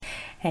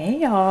Hey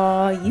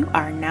y'all, you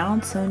are now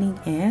tuning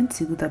in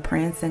to the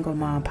Praying Single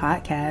Mom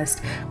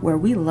podcast, where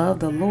we love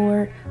the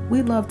Lord,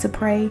 we love to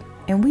pray,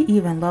 and we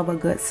even love a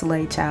good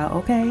slay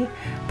child, okay?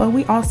 But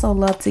we also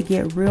love to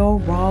get real,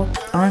 raw,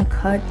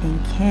 uncut,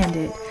 and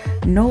candid.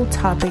 No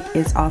topic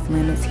is off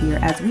limits here,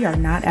 as we are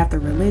not after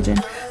religion,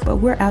 but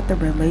we're after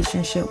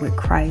relationship with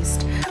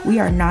Christ. We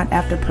are not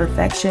after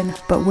perfection,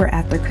 but we're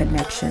after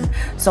connection.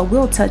 So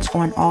we'll touch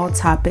on all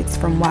topics,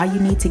 from why you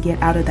need to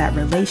get out of that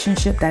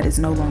relationship that is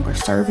no longer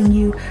serving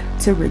you,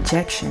 to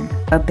rejection,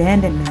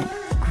 abandonment,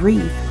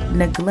 grief,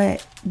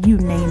 neglect, you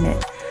name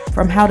it.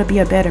 From how to be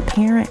a better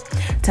parent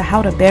to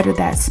how to better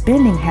that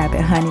spending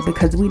habit, honey,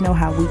 because we know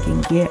how we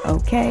can get,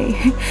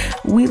 okay?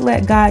 We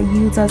let God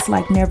use us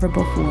like never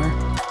before.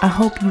 I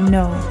hope you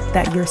know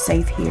that you're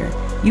safe here.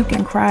 You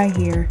can cry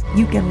here.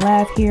 You can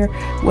laugh here.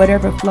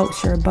 Whatever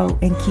floats your boat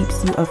and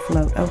keeps you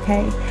afloat,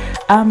 okay?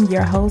 I'm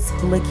your host,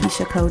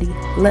 Lekeshia Cody.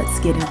 Let's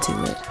get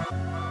into it.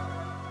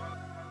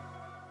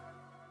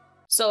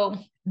 So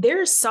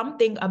there's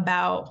something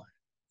about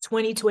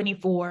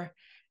 2024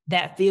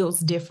 that feels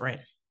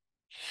different.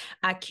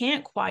 I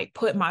can't quite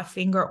put my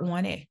finger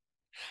on it.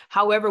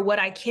 However, what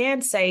I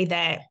can say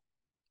that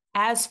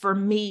as for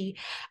me,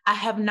 I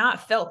have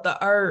not felt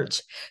the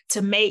urge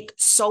to make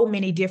so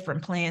many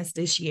different plans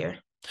this year.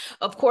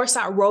 Of course,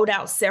 I wrote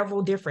out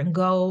several different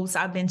goals.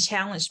 I've been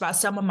challenged by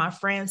some of my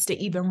friends to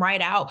even write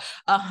out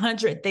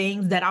 100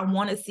 things that I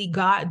want to see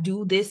God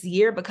do this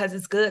year, because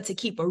it's good to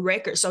keep a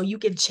record so you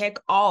can check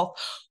off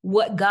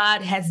what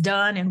God has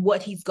done and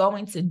what he's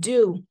going to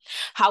do.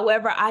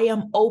 However, I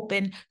am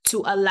open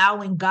to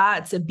allowing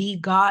God to be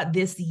God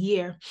this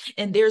year.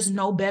 And there's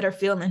no better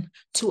feeling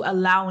to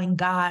allowing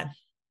God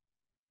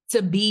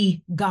to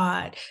be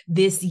God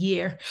this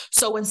year.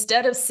 So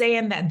instead of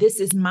saying that this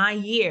is my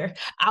year,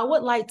 I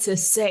would like to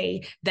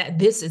say that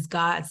this is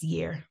God's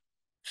year.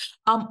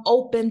 I'm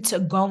open to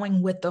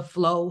going with the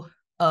flow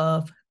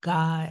of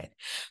God.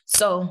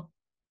 So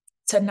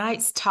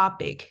tonight's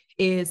topic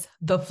is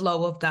the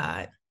flow of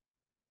God.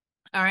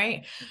 All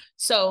right.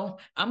 So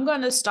I'm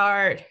going to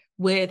start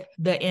with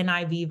the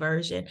NIV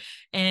version.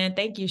 And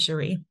thank you,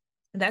 Cherie.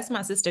 That's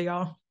my sister,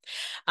 y'all.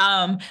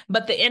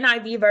 But the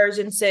NIV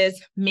version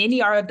says,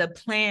 many are the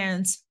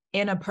plans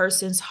in a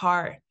person's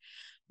heart,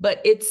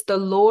 but it's the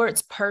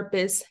Lord's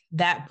purpose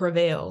that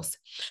prevails.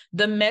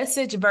 The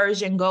Message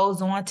version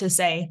goes on to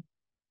say,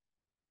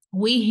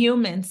 we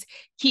humans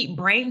keep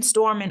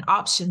brainstorming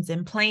options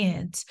and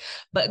plans,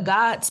 but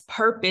God's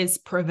purpose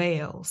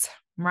prevails,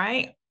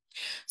 right?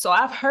 So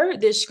I've heard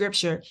this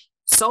scripture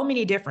so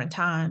many different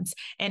times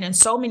and in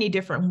so many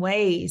different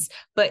ways,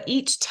 but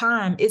each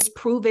time it's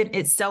proven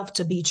itself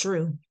to be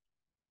true.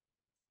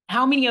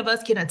 How many of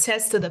us can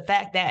attest to the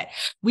fact that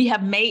we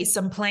have made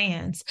some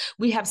plans,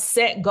 we have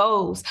set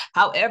goals?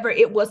 However,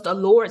 it was the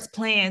Lord's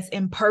plans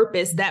and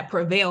purpose that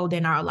prevailed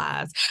in our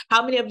lives.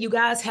 How many of you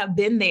guys have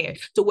been there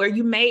to where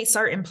you made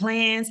certain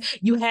plans,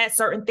 you had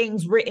certain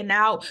things written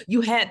out,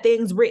 you had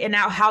things written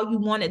out how you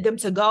wanted them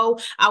to go?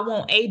 I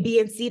want A, B,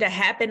 and C to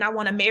happen. I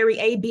want to marry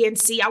A, B, and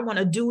C. I want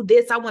to do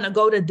this. I want to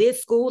go to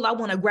this school. I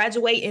want to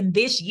graduate in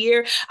this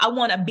year. I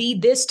want to be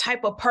this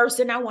type of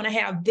person. I want to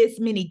have this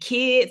many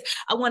kids.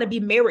 I want to be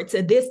married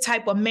to this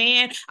type of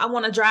man. I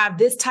want to drive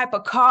this type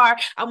of car.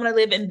 I want to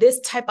live in this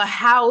type of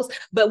house.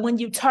 But when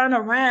you turn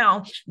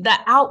around, the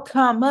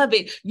outcome of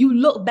it, you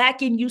look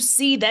back and you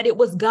see that it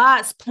was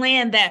God's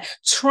plan that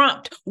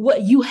trumped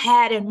what you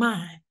had in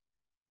mind.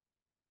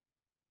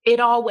 It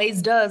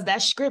always does.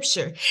 That's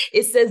scripture.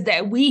 It says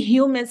that we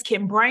humans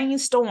can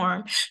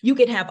brainstorm. You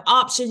can have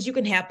options, you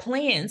can have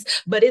plans,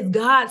 but it's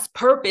God's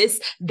purpose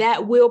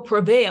that will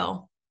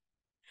prevail.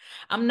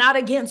 I'm not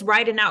against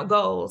writing out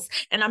goals,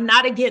 and I'm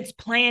not against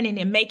planning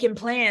and making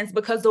plans,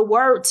 because the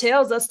word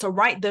tells us to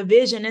write the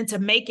vision and to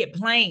make it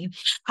plain.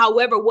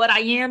 However, what I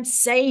am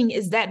saying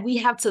is that we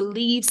have to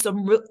leave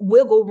some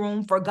wiggle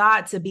room for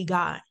God to be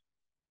God.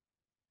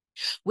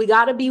 We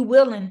got to be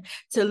willing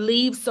to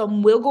leave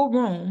some wiggle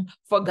room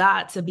for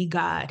God to be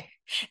God.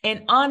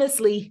 And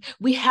honestly,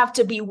 we have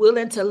to be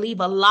willing to leave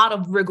a lot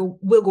of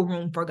wiggle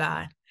room for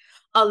God.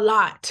 A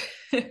lot.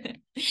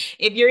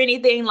 If you're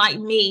anything like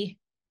me,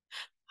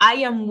 I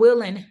am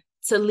willing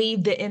to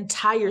leave the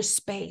entire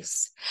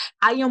space.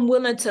 I am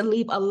willing to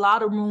leave a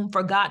lot of room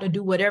for God to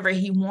do whatever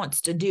he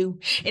wants to do.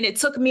 And it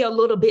took me a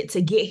little bit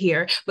to get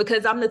here,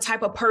 because I'm the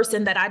type of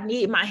person that I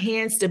need my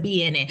hands to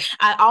be in it.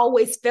 I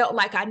always felt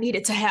like I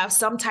needed to have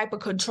some type of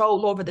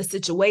control over the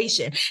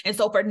situation. And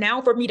so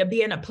for me to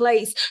be in a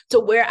place to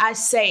where I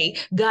say,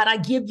 God, I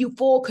give you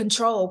full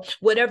control.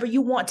 Whatever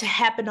you want to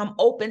happen, I'm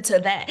open to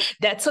that.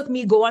 That took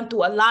me going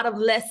through a lot of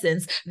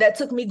lessons. That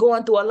took me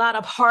going through a lot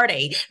of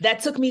heartache. That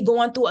took me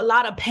going through a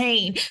lot of pain.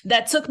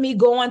 That took me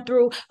going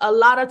through a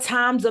lot of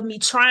times of me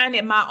trying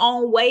it my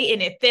own way and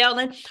it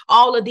failing,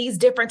 all of these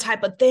different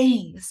type of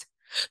things.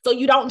 So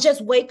you don't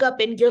just wake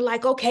up and you're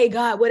like, okay,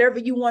 God, whatever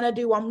you want to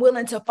do, I'm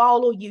willing to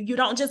follow you. You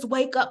don't just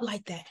wake up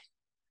like that.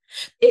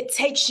 It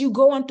takes you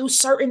going through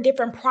certain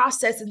different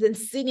processes and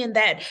seeing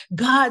that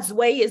God's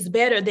way is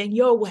better than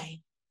your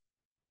way.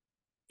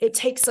 It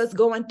takes us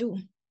going through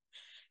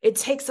It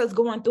takes us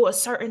going through a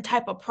certain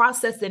type of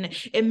process.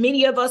 And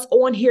many of us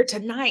on here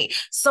tonight,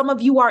 some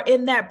of you are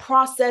in that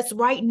process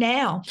right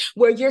now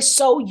where you're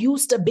so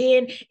used to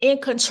being in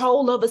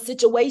control of a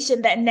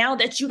situation that now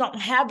that you don't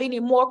have any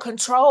more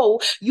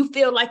control, you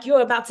feel like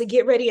you're about to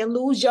get ready and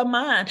lose your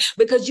mind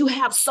because you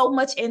have so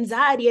much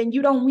anxiety and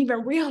you don't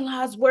even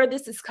realize where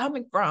this is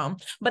coming from.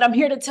 But I'm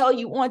here to tell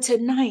you on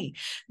tonight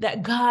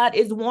that God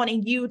is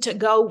wanting you to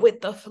go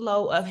with the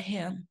flow of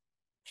Him.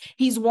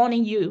 He's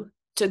wanting you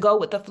to go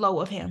with the flow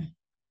of Him.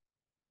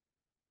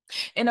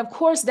 And of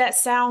course, that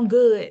sounds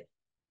good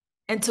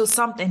until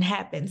something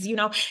happens. You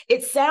know,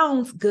 it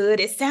sounds good.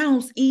 It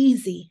sounds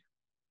easy.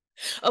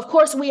 Of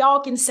course, we all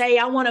can say,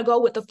 I want to go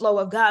with the flow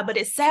of God, but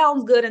it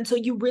sounds good until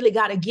you really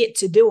got to get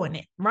to doing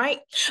it, right?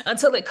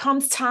 Until it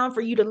comes time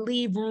for you to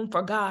leave room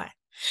for God.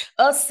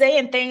 Us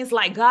saying things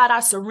like, God,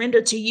 I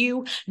surrender to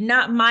you,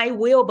 not my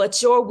will,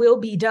 but your will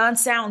be done,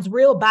 sounds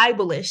real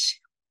Bible-ish.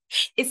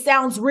 It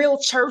sounds real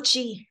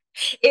churchy.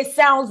 It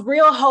sounds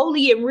real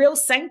holy and real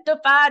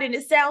sanctified. And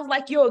it sounds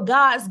like you're a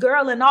God's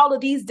girl and all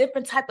of these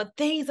different type of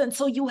things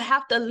until you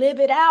have to live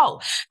it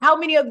out. How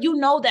many of you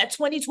know that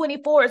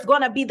 2024 is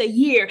going to be the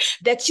year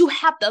that you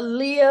have to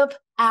live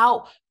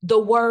out the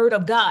word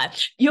of God?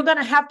 You're going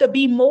to have to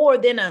be more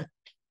than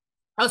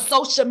a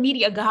social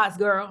media God's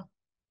girl.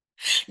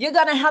 You're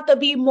going to have to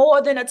be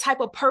more than a type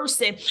of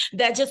person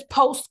that just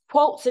posts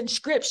quotes and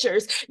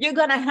scriptures. You're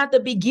going to have to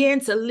begin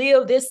to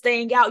live this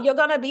thing out. You're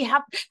going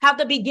to have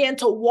to begin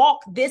to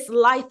walk this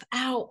life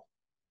out.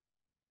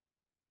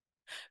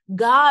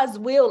 God's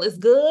will is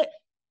good.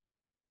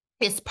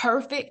 It's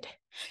perfect.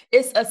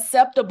 It's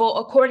acceptable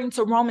according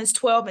to Romans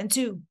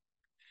 12:2.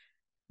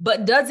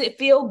 But does it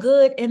feel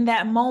good in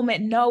that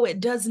moment? No, it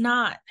does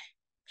not.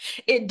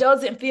 It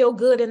doesn't feel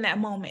good in that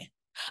moment.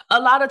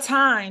 A lot of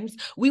times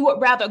we would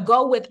rather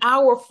go with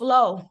our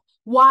flow.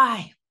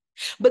 Why?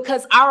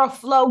 Because our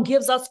flow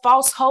gives us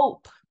false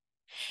hope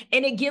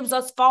and it gives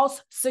us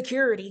false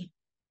security.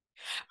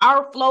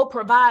 Our flow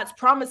provides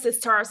promises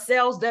to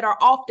ourselves that are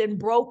often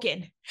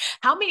broken.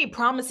 How many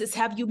promises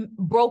have you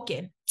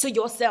broken to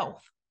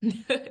yourself?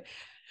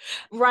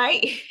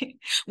 Right?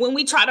 When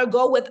we try to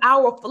go with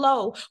our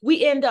flow,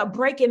 we end up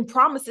breaking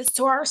promises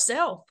to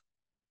ourselves.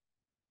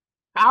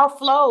 Our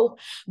flow,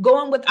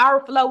 going with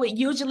our flow, it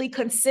usually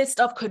consists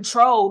of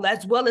control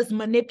as well as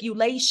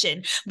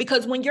manipulation.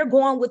 Because when you're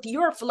going with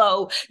your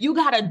flow, you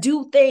got to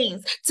do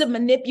things to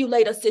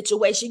manipulate a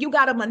situation. You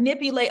got to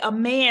manipulate a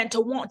man to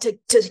want to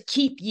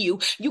keep you.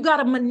 You got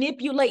to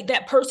manipulate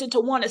that person to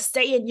want to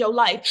stay in your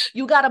life.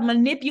 You got to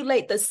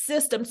manipulate the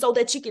system so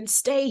that you can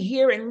stay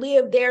here and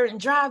live there and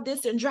drive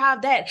this and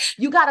drive that.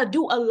 You got to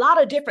do a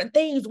lot of different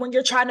things when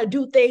you're trying to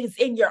do things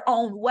in your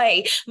own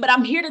way. But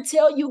I'm here to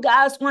tell you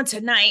guys one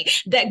tonight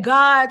that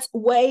God's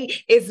way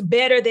is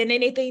better than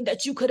anything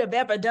that you could have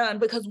ever done.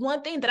 Because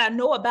one thing that I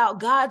know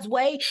about God's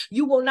way,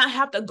 you will not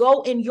have to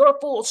go in your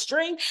full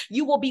strength.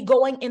 You will be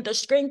going in the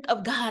strength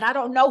of God. I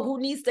don't know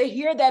who needs to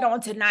hear that on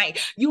tonight.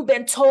 You've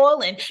been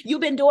toiling. You've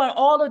been doing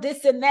all of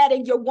this and that,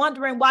 and you're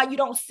wondering why you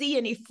don't see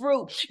any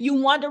fruit.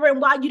 You're wondering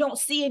why you don't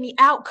see any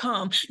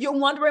outcome. You're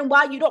wondering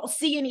why you don't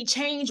see any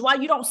change, why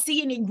you don't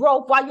see any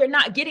growth, why you're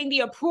not getting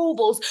the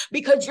approvals,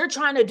 because you're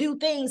trying to do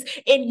things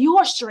in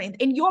your strength,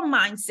 in your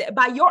mindset,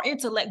 by your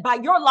intellect, by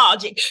your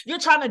logic. You're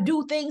trying to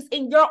do things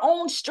in your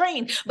own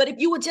strength. But if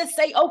you would just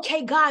say,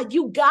 okay, God,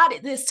 you got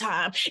it this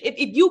time. If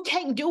you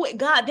can't do it,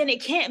 God, then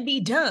it can't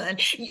be done.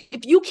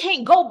 If you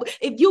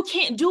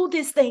can't do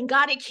this thing,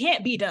 God, it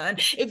can't be done.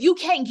 If you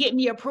can't get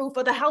me approved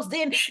for the house,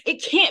 then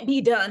it can't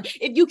be done.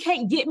 If you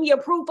can't get me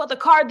approved for the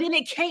car, then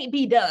it can't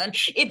be done.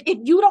 If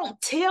you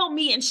don't tell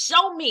me and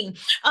show me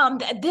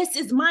that this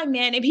is my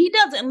man, if he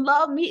doesn't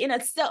love me and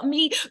accept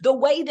me the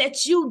way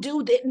that you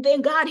do,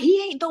 then God,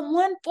 he ain't the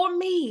one for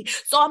me.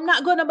 So I'm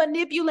not going to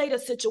manipulate a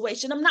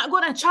situation. I'm not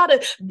going to try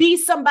to be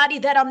somebody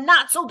that I'm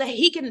not so that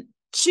he can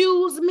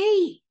choose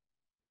me.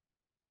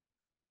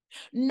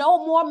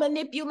 No more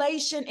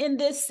manipulation in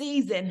this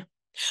season.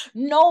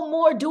 No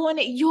more doing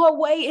it your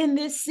way in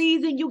this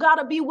season. You got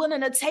to be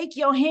willing to take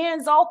your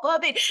hands off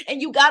of it.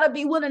 And you got to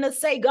be willing to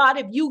say, God,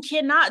 if you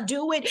cannot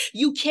do it,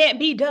 you can't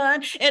be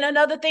done. And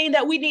another thing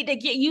that we need to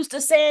get used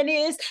to saying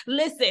is,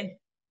 listen,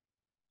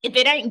 if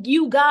it ain't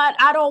you, God,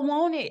 I don't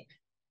want it.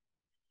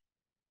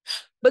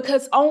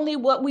 Because only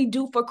what we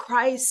do for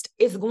Christ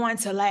is going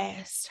to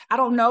last. I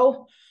don't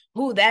know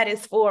who that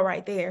is for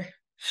right there,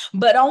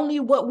 but only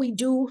what we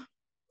do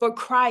for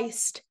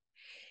Christ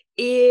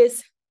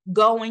is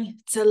going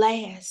to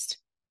last.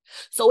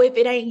 So if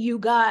it ain't you,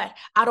 God,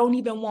 I don't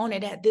even want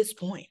it at this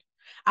point.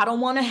 I don't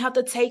want to have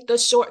to take the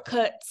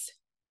shortcuts.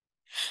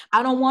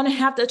 I don't want to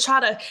have to try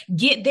to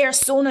get there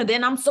sooner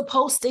than I'm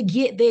supposed to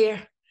get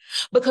there.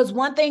 Because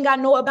one thing I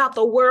know about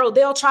the world,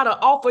 they'll try to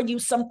offer you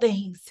some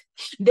things.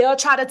 They'll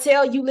try to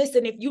tell you,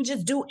 listen, if you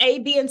just do A,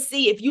 B, and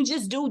C, if you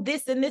just do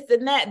this and this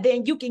and that,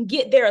 then you can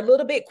get there a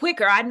little bit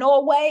quicker. I know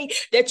a way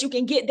that you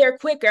can get there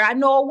quicker. I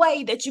know a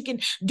way that you can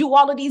do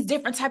all of these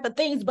different type of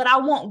things, but I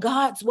want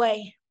God's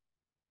way.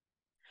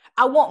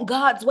 I want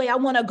God's way. I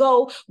want to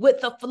go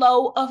with the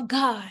flow of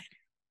God.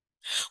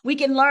 We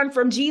can learn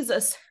from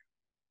Jesus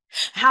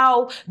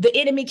how the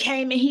enemy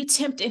came and he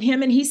tempted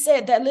him and he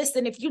said that,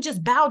 listen, if you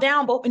just bow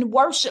down and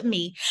worship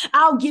me,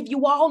 I'll give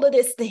you all of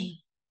this thing.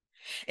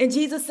 And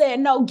Jesus said,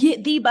 no,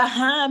 get thee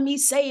behind me,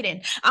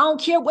 Satan. I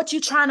don't care what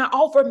you're trying to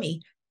offer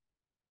me.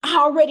 I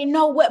already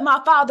know what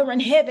my Father in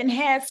heaven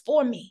has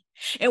for me.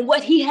 And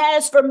what he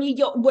has for me,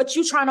 what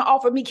you're trying to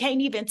offer me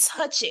can't even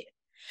touch it.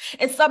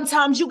 And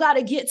sometimes you got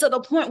to get to the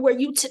point where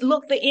you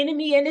look the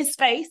enemy in his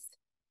face.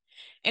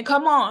 And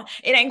come on,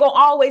 it ain't going to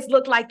always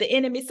look like the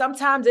enemy.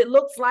 Sometimes it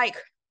looks like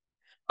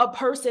a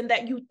person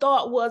that you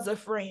thought was a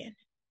friend.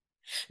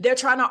 They're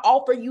trying to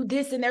offer you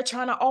this and they're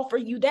trying to offer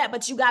you that,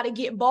 but you got to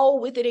get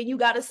bold with it and you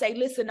got to say,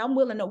 listen, I'm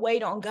willing to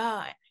wait on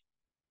God.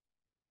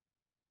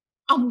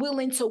 I'm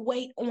willing to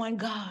wait on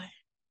God.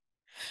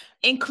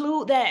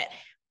 Include that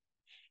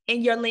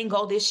in your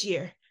lingo this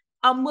year.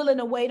 I'm willing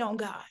to wait on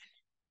God.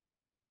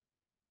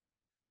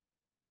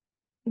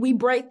 We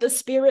break the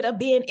spirit of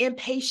being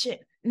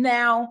impatient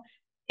now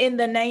in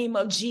the name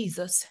of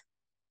Jesus.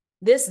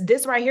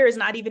 This right here is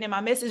not even in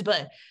my message,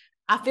 but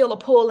I feel a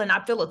pull and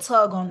I feel a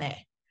tug on that.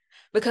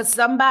 Because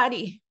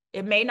somebody,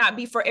 it may not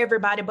be for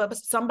everybody, but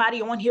somebody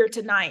on here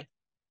tonight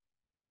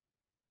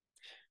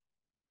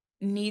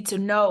need to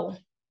know,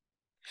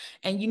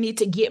 and you need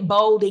to get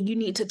bold and you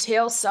need to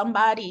tell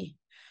somebody,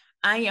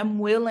 I am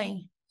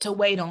willing to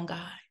wait on God.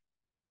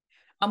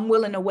 I'm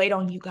willing to wait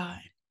on you, God.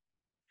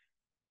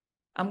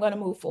 I'm going to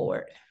move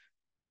forward.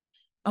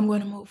 I'm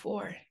going to move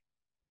forward.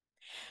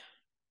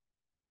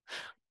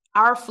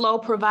 Our flow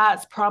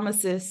provides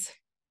promises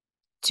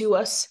to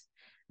us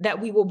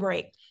that we will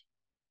break.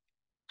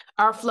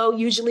 Our flow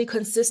usually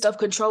consists of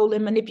control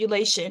and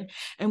manipulation,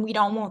 and we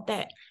don't want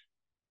that.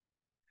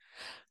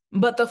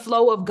 But the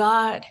flow of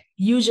God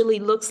usually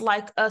looks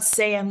like us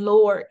saying,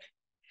 Lord,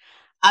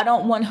 I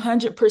don't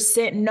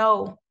 100%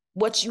 know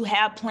what you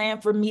have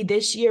planned for me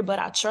this year, but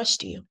I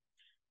trust you.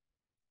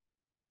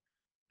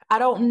 I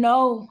don't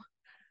know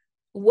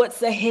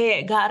what's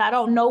ahead, God. I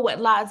don't know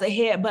what lies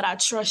ahead, but I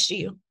trust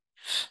you.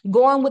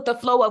 Going with the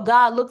flow of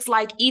God looks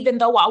like, even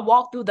though I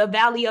walk through the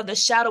valley of the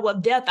shadow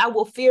of death, I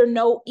will fear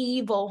no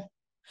evil,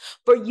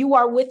 for you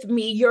are with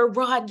me. Your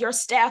rod, your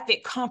staff,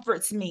 it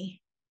comforts me.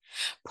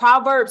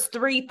 Proverbs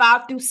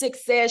 3:5-6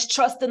 says,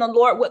 trust in the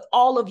Lord with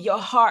all of your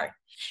heart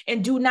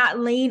and do not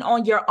lean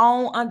on your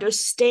own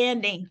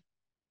understanding.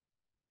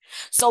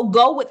 So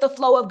go with the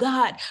flow of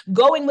God.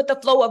 Going with the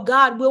flow of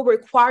God will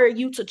require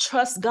you to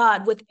trust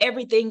God with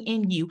everything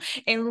in you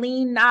and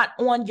lean not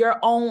on your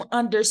own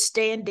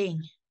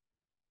understanding.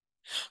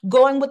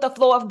 Going with the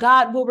flow of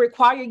God will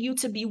require you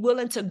to be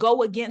willing to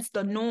go against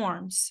the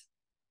norms.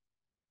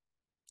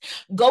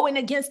 Going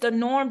against the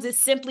norms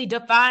is simply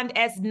defined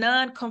as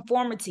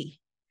non-conformity.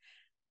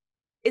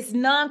 It's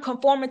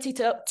non-conformity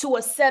to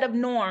a set of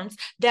norms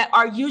that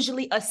are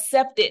usually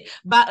accepted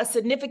by a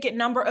significant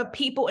number of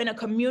people in a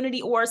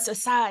community or a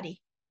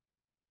society.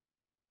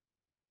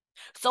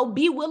 So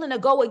be willing to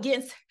go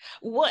against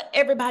what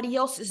everybody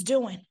else is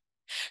doing.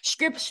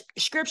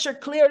 Scripture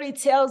clearly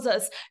tells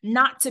us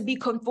not to be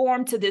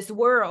conformed to this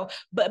world,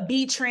 but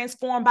be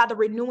transformed by the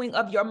renewing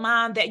of your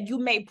mind, that you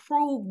may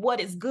prove what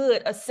is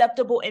good,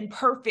 acceptable, and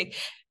perfect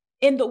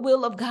in the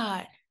will of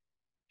God.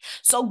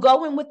 So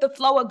going with the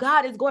flow of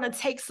God is going to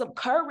take some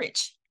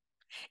courage.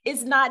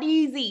 It's not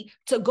easy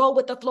to go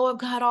with the flow of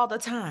God all the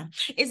time.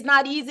 It's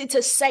not easy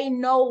to say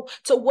no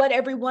to what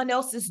everyone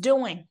else is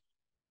doing,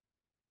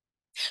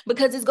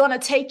 because it's going to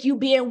take you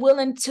being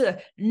willing to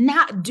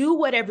not do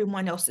what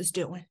everyone else is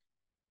doing.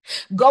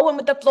 Going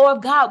with the flow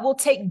of God will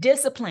take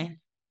discipline,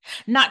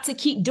 not to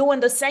keep doing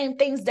the same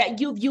things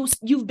that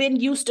you've been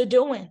used to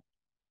doing.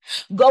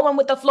 Going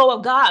with the flow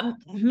of God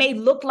may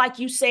look like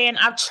you saying,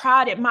 I've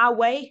tried it my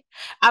way.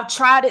 I've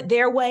tried it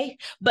their way,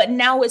 but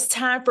now it's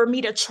time for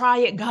me to try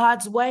it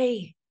God's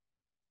way.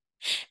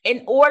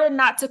 In order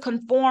not to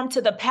conform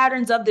to the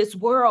patterns of this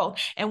world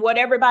and what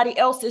everybody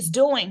else is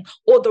doing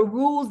or the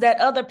rules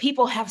that other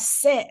people have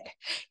set,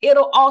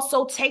 it'll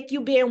also take you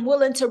being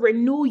willing to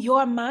renew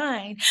your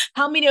mind.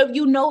 How many of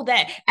you know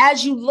that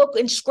as you look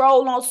and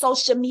scroll on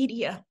social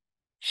media,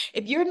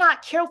 if you're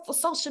not careful,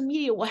 social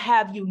media will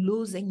have you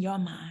losing your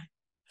mind?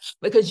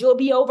 Because you'll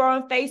be over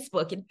on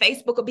Facebook and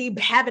Facebook will be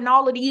having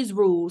all of these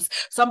rules.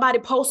 Somebody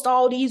post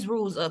all these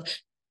rules of,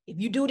 if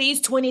you do these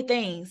 20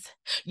 things,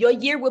 your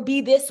year will be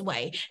this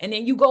way. And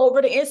then you go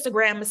over to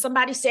Instagram and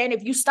somebody's saying,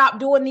 if you stop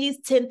doing these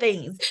 10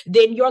 things,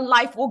 then your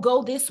life will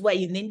go this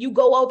way. And then you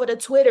go over to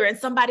Twitter and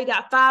somebody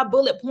got 5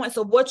 bullet points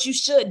of what you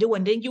should do.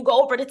 And then you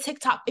go over to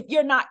TikTok. If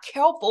you're not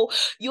careful,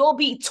 you'll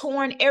be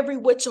torn every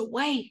which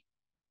way.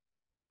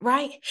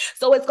 Right?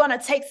 So it's going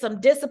to take some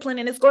discipline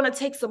and it's going to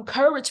take some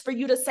courage for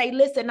you to say,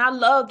 listen, I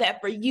love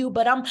that for you,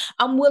 but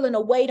I'm willing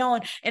to wait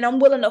on and I'm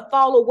willing to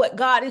follow what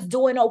God is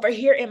doing over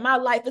here in my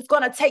life. It's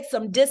going to take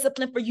some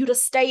discipline for you to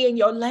stay in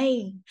your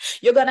lane.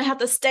 You're going to have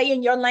to stay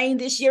in your lane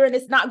this year, and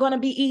it's not going to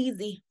be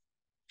easy.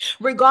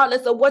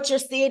 Regardless of what you're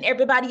seeing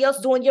everybody else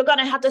doing, you're going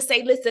to have to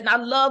say, listen, I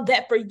love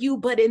that for you,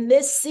 but in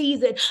this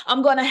season,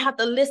 I'm going to have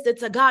to listen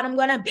to God. I'm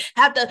going to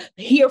have to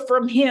hear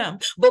from him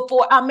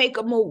before I make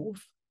a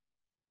move.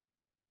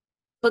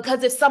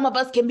 Because if some of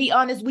us can be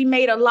honest, we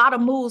made a lot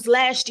of moves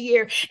last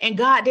year and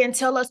God didn't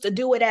tell us to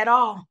do it at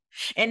all.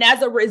 And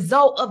as a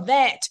result of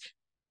that,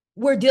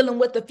 we're dealing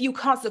with a few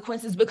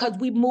consequences because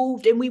we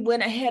moved and we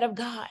went ahead of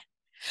God.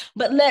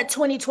 But let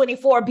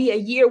 2024 be a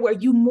year where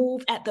you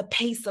move at the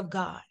pace of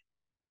God.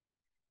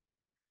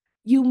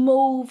 You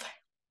move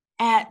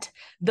at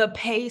the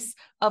pace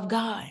of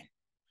God.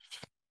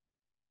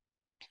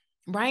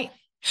 Right?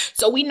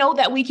 So we know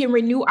that we can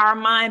renew our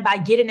mind by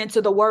getting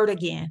into the word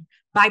again,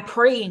 by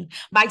praying,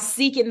 by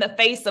seeking the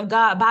face of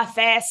God, by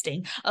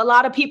fasting. A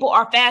lot of people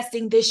are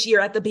fasting this year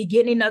at the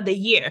beginning of the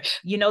year.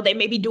 You know, they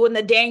may be doing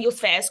the Daniel's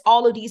fast,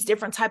 all of these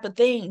different type of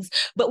things.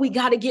 But we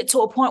got to get to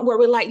a point where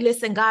we're like,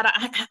 listen, God,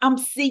 I'm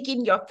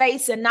seeking your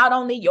face and not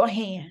only your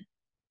hand.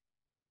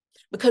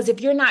 Because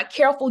if you're not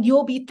careful,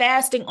 you'll be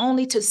fasting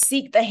only to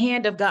seek the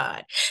hand of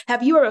God.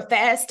 Have you ever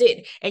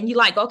fasted and you're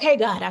like, okay,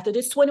 God, after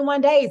this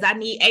 21 days, I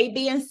need A,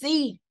 B, and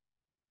C.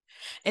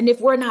 And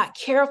if we're not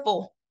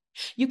careful,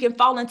 you can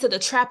fall into the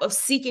trap of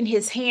seeking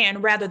his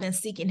hand rather than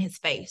seeking his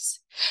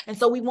face. And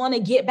so we want to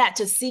get back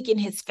to seeking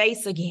his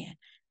face again.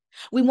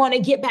 We want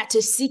to get back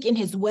to seeking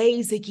his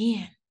ways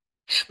again.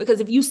 Because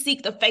if you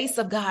seek the face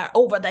of God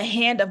over the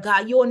hand of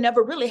God, you'll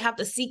never really have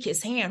to seek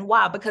his hand.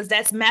 Why? Because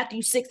that's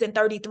Matthew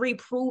 6:33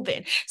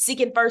 proven.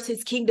 Seeking first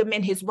his kingdom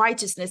and his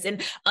righteousness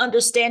and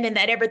understanding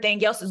that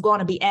everything else is going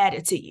to be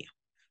added to you.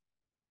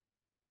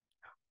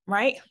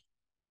 Right?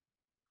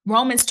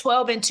 Romans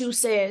 12:2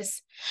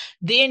 says,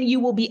 then you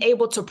will be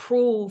able to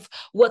prove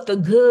what the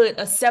good,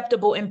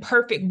 acceptable, and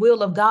perfect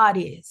will of God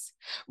is.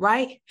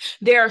 Right?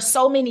 There are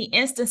so many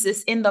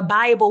instances in the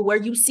Bible where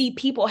you see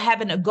people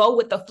having to go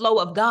with the flow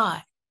of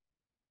God,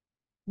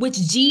 which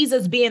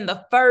Jesus being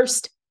the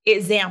first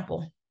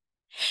example.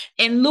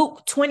 In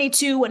Luke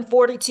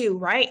 22:42,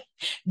 right?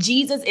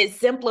 Jesus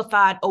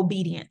exemplified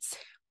obedience.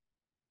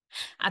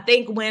 I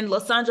think when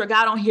Lysandra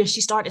got on here,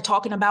 she started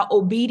talking about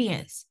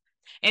obedience.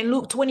 In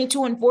Luke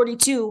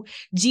 22:42,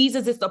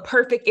 Jesus is the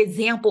perfect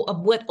example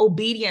of what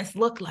obedience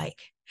looked like.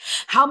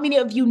 How many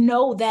of you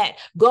know that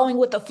going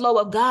with the flow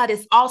of God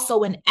is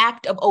also an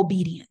act of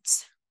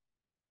obedience?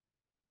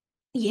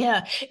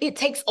 Yeah, it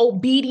takes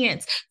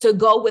obedience to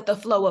go with the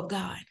flow of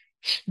God.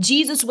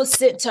 Jesus was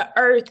sent to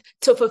earth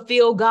to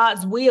fulfill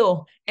God's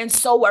will, and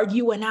so are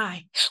you and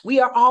I.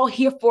 We are all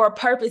here for a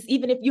purpose.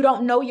 Even if you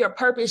don't know your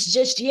purpose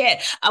just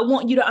yet, I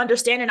want you to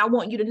understand and I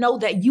want you to know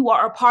that you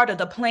are a part of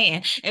the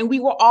plan, and we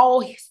were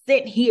all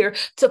sent here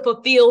to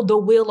fulfill the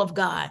will of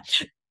God.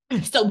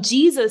 So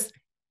Jesus,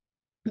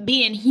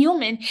 being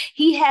human,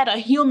 he had a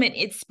human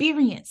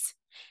experience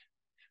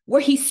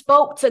where he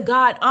spoke to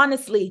God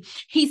honestly.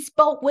 He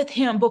spoke with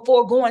him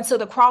before going to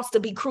the cross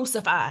to be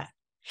crucified.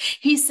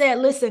 He said,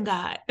 listen,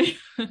 God,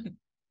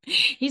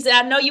 he said,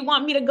 I know you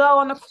want me to go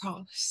on the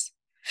cross.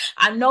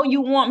 I know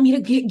you want me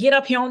to get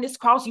up here on this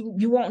cross.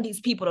 You want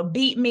these people to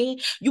beat me.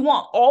 You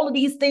want all of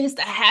these things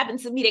to happen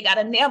to me. They got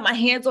to nail my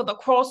hands on the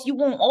cross. You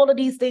want all of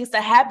these things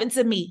to happen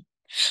to me.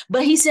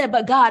 But he said,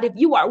 but God, if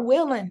you are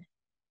willing,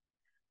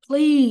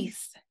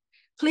 please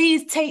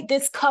take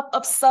this cup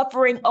of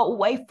suffering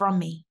away from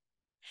me.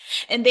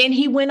 And then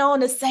he went on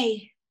to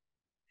say,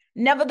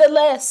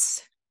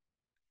 nevertheless,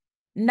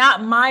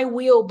 not my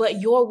will, but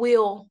your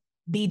will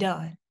be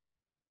done.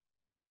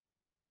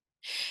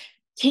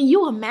 Can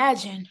you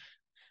imagine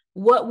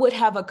what would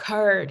have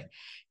occurred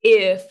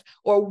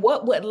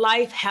what would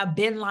life have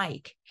been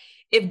like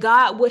if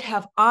God would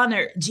have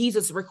honored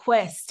Jesus'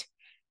 request?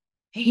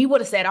 He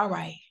would have said, all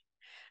right,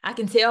 I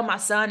can tell my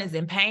son is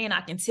in pain.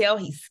 I can tell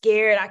he's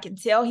scared. I can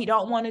tell he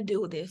don't want to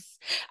do this.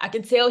 I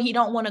can tell he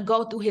don't want to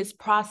go through his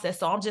process.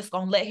 So I'm just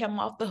going to let him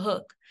off the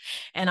hook,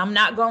 and I'm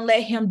not going to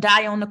let him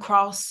die on the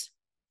cross.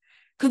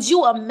 Could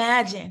you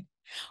imagine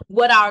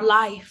what our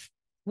life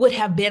would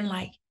have been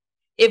like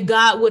if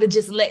God would have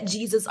just let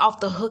Jesus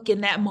off the hook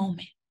in that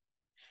moment?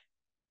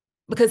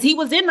 Because he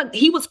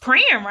was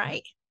praying,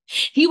 right?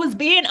 He was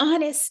being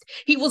honest.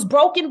 He was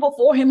broken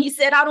before him. He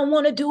said, I don't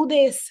want to do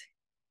this.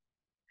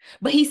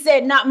 But he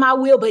said, not my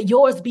will, but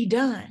yours be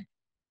done.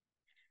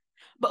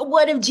 But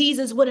what if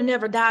Jesus would have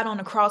never died on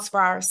the cross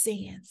for our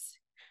sins?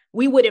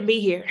 We wouldn't be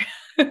here.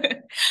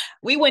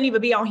 We wouldn't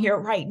even be on here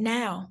right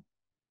now.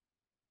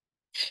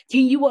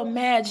 Can you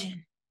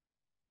imagine?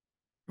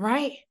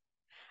 Right?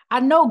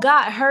 I know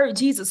God heard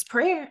Jesus'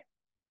 prayer,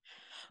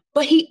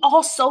 but he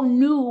also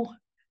knew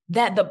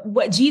that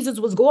what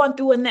Jesus was going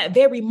through in that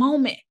very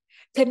moment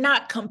could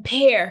not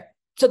compare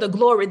to the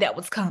glory that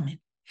was coming.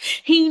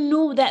 He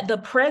knew that the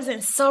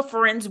present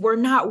sufferings were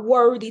not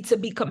worthy to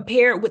be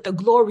compared with the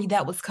glory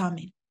that was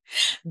coming.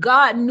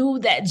 God knew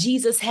that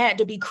Jesus had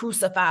to be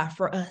crucified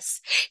for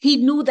us. He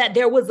knew that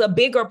there was a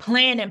bigger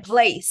plan in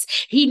place.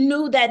 He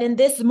knew that in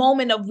this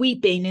moment of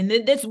weeping, and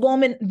in this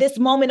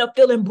moment of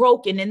feeling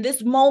broken, in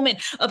this moment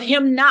of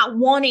him not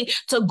wanting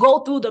to go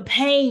through the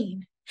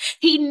pain,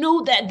 he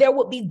knew that there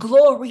would be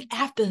glory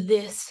after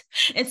this.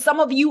 And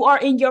some of you are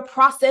in your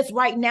process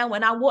right now,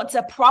 and I want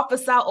to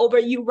prophesy over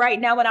you right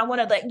now, and I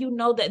want to let you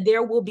know that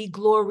there will be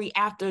glory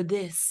after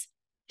this.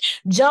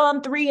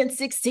 John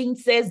 3:16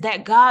 says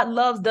that God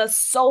loved us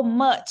so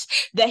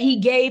much that he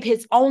gave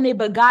his only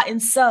begotten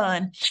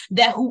son,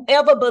 that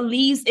whoever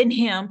believes in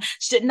him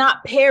should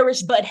not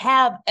perish but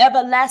have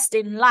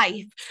everlasting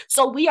life.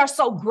 So we are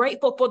so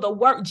grateful for the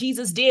work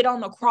Jesus did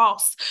on the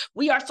cross.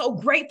 We are so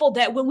grateful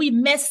that when we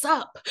mess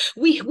up,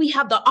 we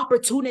have the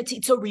opportunity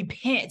to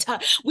repent.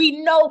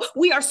 We know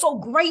we are so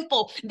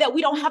grateful that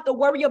we don't have to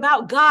worry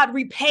about God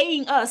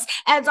repaying us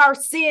as our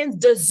sins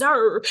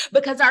deserve,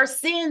 because our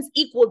sins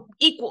equal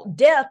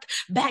death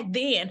back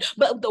then.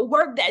 But the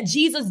work that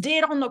Jesus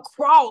did on the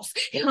cross,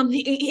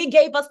 he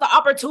gave us the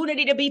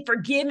opportunity to be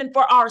forgiven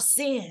for our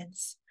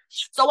sins.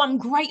 So I'm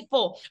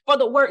grateful for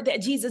the work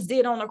that Jesus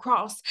did on the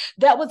cross.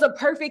 That was a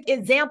perfect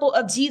example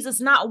of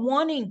Jesus not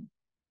wanting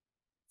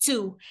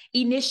to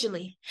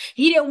initially.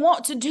 He didn't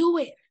want to do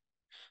it,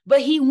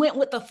 but he went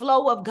with the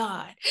flow of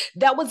God.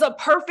 That was a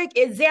perfect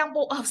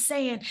example of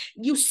saying,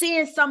 you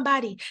seeing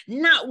somebody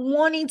not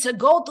wanting to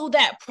go through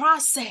that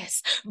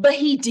process, but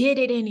he did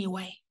it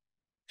anyway.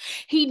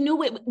 He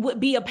knew it would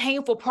be a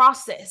painful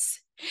process.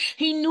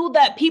 He knew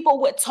that people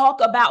would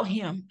talk about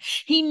him.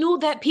 He knew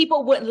that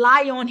people would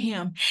lie on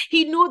him.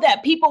 He knew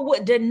that people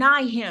would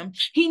deny him.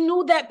 He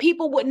knew that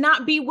people would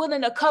not be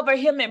willing to cover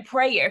him in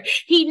prayer.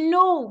 He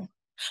knew,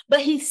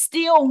 but he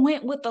still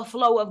went with the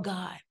flow of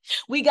God.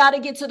 We got to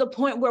get to the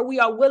point where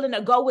we are willing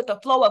to go with the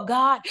flow of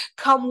God,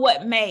 come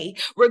what may,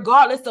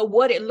 regardless of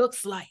what it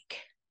looks like.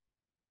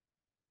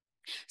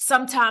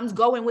 Sometimes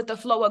going with the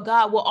flow of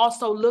God will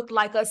also look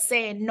like us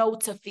saying no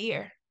to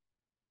fear.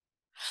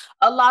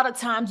 A lot of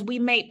times we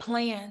make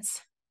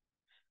plans,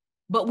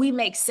 but we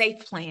make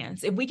safe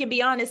plans. If we can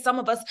be honest, some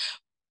of us,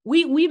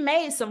 we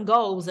made some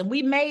goals and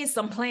we made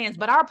some plans,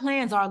 but our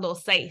plans are a little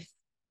safe.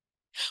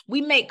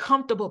 We make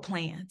comfortable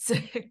plans.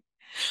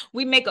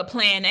 We make a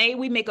plan A,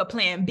 we make a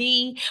plan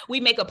B, we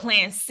make a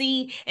plan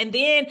C, and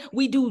then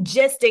we do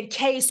just in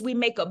case we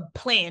make a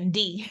plan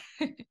D.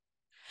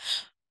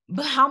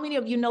 But how many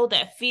of you know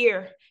that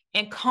fear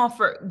and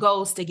comfort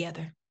goes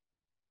together?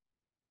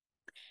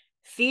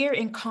 Fear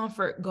and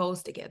comfort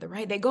goes together,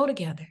 right? They go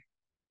together.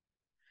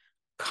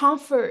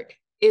 Comfort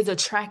is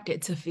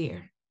attracted to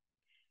fear.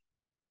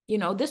 You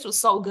know, this was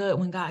so good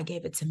when God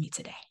gave it to me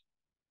today.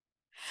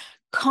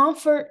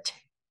 Comfort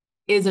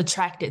is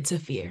attracted to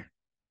fear.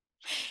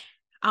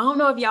 I don't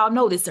know if y'all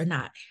know this or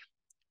not,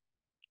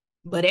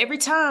 but every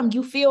time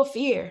you feel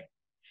fear,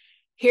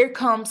 here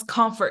comes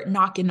comfort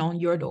knocking on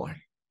your door.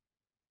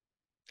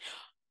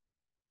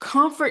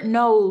 Comfort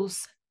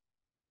knows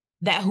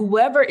that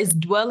whoever is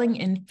dwelling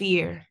in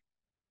fear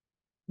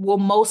will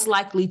most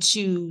likely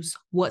choose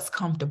what's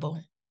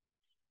comfortable.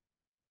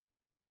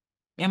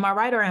 Am I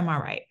right or am I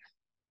right?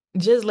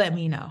 Just let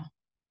me know.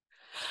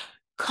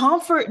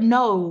 Comfort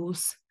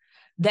knows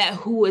that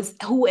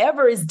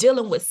whoever is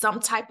dealing with some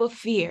type of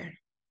fear,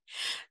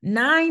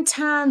 9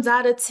 times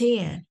out of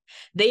 10,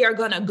 they are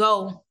going to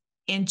go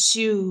and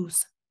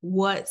choose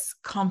what's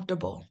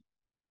comfortable.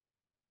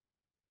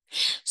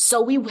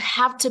 So we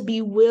have to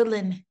be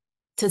willing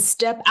to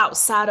step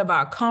outside of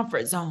our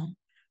comfort zone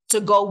to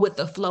go with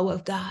the flow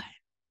of God.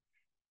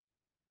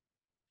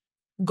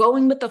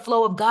 Going with the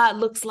flow of God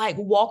looks like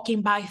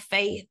walking by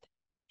faith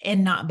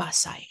and not by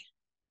sight.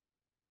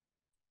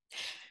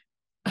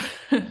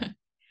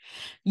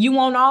 You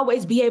won't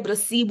always be able to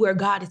see where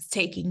God is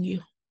taking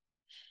you.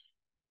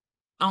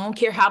 I don't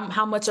care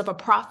how much of a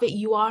prophet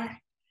you are.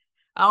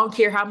 I don't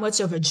care how much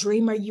of a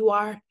dreamer you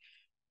are.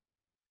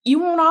 You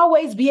won't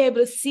always be able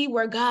to see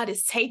where God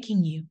is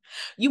taking you.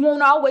 You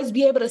won't always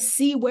be able to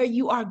see where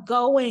you are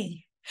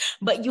going.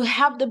 But you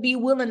have to be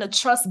willing to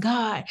trust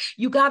God.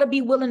 You got to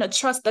be willing to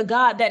trust the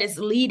God that is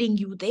leading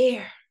you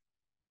there.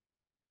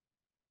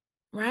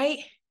 Right?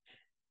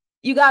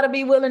 You got to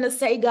be willing to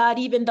say, God,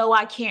 even though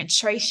I can't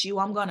trace you,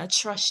 I'm going to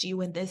trust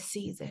you in this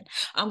season.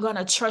 I'm going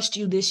to trust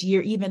you this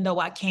year, even though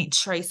I can't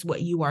trace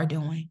what you are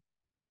doing.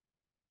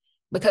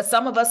 Because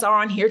some of us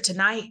are on here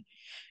tonight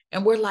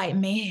and we're like,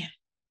 man,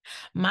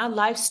 my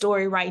life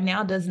story right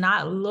now does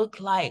not look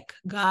like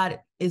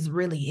God is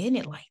really in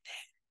it like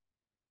that.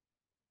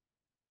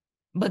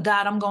 But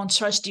God, I'm going to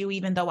trust you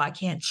even though I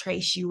can't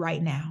trace you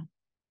right now.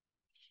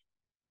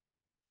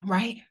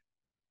 Right?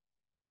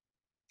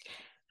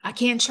 I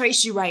can't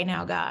trace you right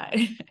now, God.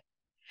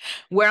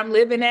 Where I'm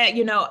living at,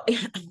 I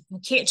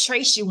can't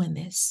trace you in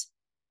this.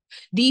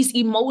 These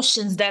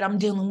emotions that I'm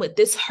dealing with,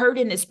 this hurt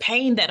and this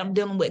pain that I'm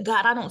dealing with,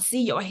 God, I don't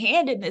see your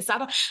hand in this.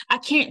 I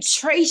can't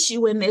trace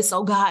you in this,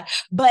 oh God,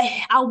 but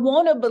I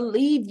want to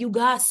believe you,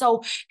 God.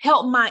 So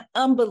help my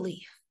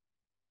unbelief.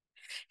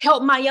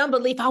 Help my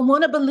unbelief. I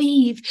want to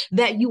believe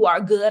that you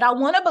are good. I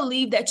want to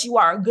believe that you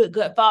are a good,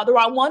 good Father.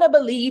 I want to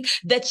believe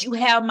that you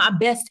have my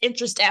best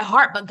interest at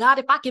heart. But God,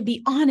 if I can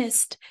be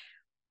honest,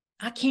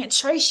 I can't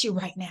trace you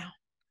right now.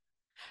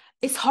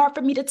 It's hard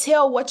for me to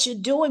tell what you're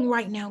doing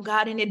right now,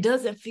 God, and it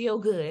doesn't feel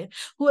good.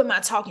 Who am I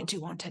talking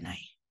to on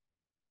tonight?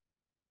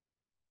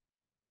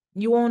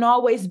 You won't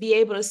always be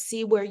able to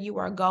see where you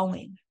are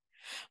going,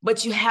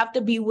 but you have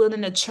to be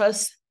willing to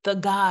trust the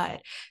God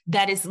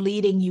that is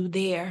leading you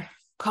there.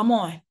 Come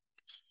on.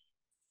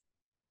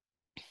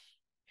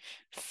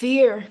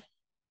 Fear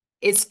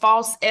is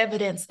false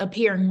evidence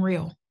appearing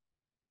real.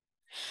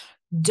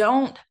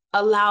 Don't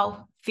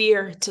allow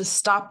fear to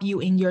stop you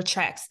in your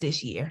tracks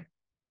this year.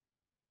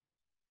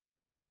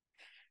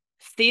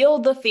 Feel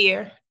the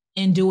fear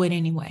and do it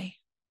anyway.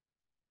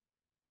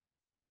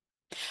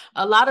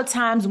 A lot of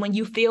times when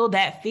you feel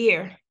that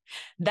fear,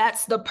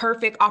 that's the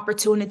perfect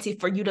opportunity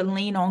for you to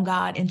lean on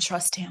God and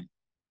trust him.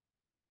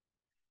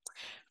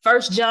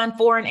 1 John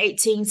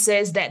 4:18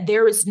 says that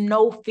there is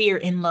no fear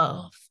in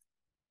love,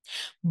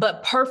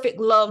 but perfect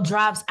love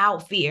drives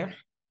out fear,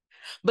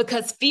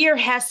 because fear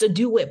has to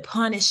do with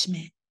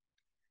punishment,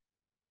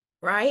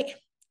 right?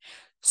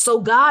 So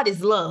God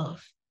is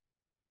love,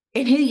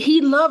 and he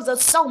loves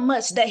us so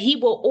much that he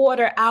will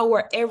order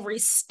our every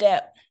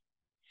step.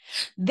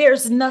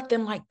 There's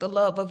nothing like the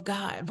love of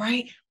God,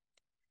 right?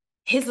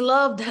 His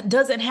love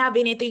doesn't have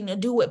anything to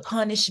do with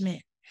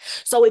punishment.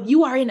 So if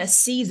you are in a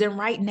season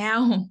right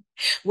now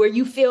where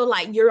you feel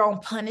like you're on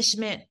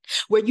punishment,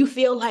 where you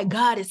feel like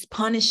God is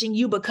punishing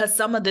you because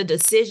some of the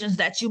decisions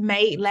that you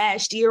made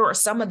last year, or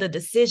some of the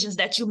decisions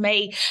that you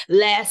made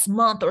last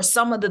month, or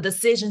some of the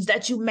decisions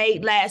that you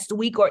made last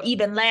week, or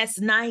even last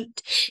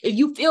night, if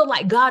you feel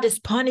like God is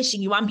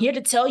punishing you, I'm here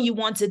to tell you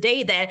on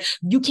today that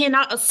you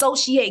cannot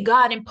associate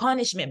God in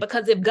punishment,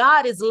 because if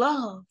God is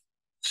love,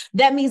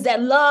 that means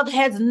that love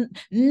has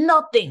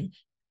nothing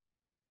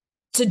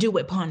to do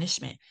with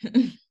punishment.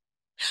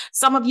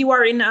 Some of you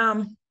are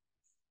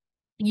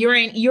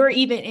you're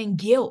even in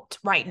guilt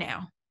right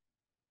now.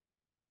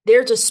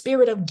 There's a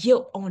spirit of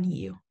guilt on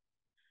you.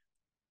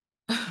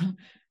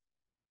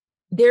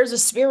 There's a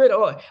spirit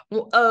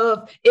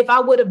of if I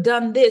would have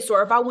done this,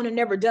 or if I would have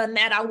never done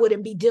that, I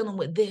wouldn't be dealing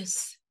with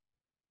this.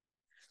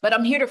 But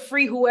I'm here to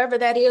free whoever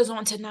that is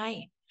on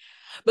tonight,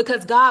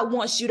 because God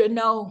wants you to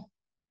know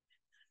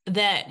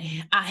that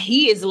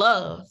he is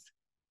love,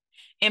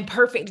 and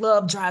perfect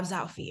love drives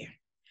out fear.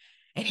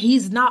 And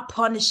he's not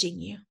punishing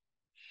you.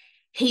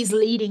 He's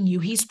leading you.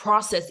 He's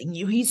processing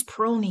you. He's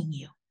pruning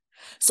you.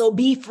 So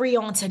be free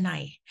on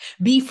tonight.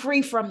 Be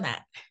free from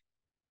that.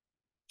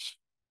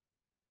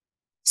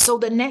 So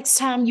the next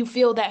time you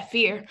feel that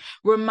fear,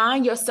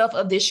 remind yourself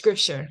of this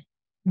scripture.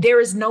 There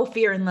is no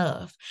fear in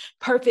love.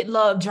 Perfect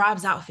love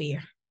drives out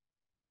fear.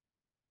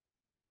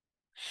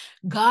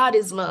 God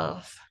is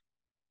love.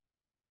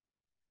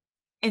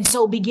 And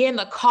so begin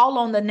to call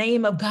on the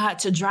name of God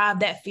to drive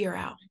that fear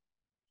out.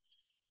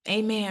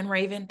 Amen,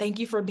 Raven. Thank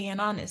you for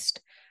being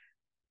honest,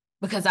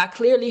 because I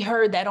clearly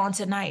heard that on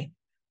tonight.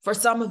 For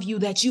some of you,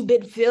 that you've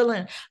been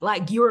feeling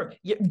like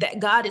that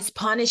God is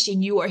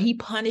punishing you, or he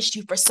punished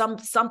you for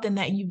something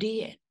that you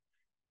did.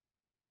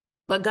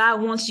 But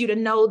God wants you to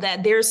know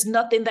that there's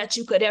nothing that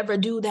you could ever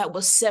do that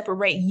will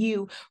separate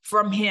you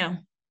from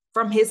him,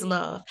 from his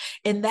love.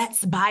 And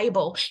that's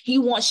Bible. He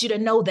wants you to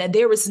know that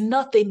there is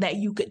nothing that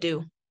you could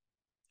do.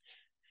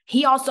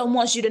 He also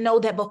wants you to know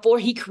that before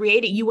he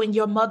created you in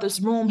your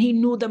mother's womb, he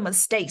knew the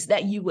mistakes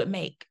that you would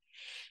make.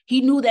 He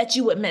knew that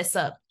you would mess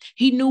up.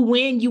 He knew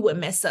when you would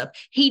mess up.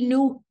 He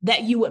knew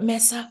that you would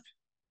mess up.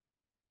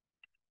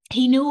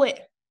 He knew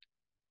it.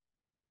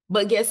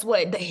 But guess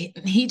what?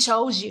 He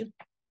chose you.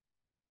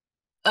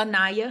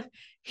 Anaya,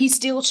 he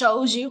still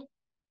chose you.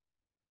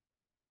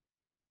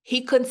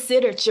 He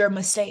considered your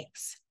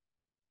mistakes.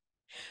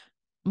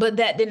 But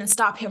that didn't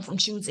stop him from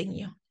choosing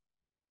you.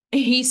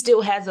 He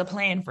still has a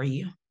plan for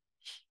you.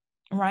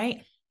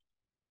 Right?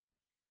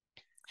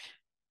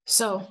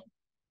 So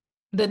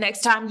the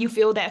next time you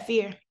feel that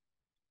fear,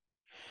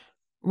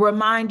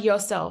 remind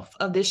yourself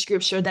of this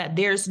scripture, that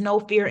there's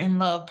no fear in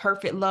love.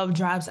 Perfect love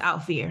drives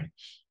out fear.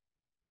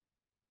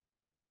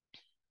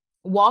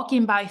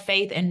 Walking by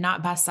faith and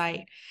not by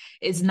sight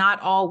is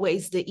not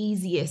always the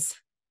easiest,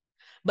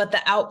 but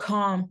the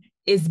outcome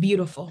is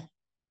beautiful.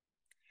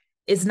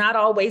 It's not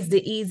always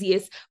the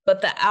easiest,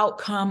 but the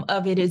outcome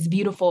of it is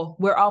beautiful.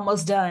 We're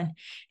almost done.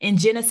 In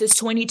Genesis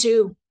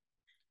 22,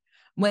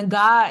 when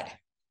God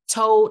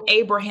told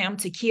Abraham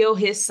to kill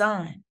his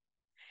son,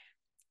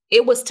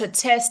 it was to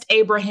test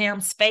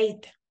Abraham's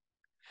faith.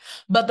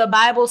 But the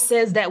Bible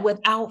says that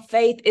without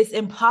faith, it's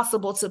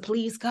impossible to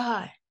please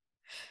God,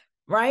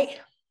 right?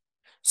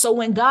 So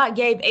when God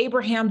gave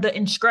Abraham the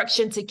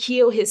instruction to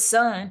kill his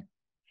son,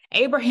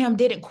 Abraham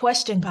didn't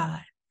question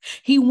God.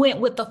 He went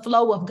with the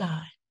flow of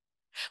God.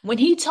 When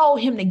he told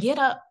him to get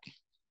up,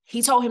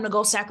 he told him to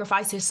go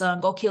sacrifice his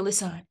son, go kill his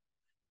son.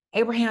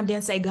 Abraham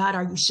didn't say, God,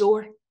 are you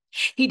sure?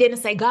 He didn't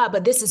say, God,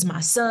 but this is my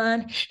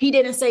son. He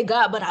didn't say,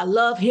 God, but I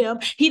love him.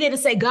 He didn't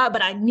say, God,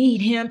 but I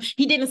need him.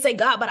 He didn't say,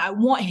 God, but I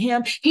want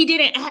him. He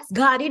didn't ask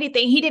God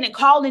anything. He didn't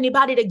call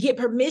anybody to get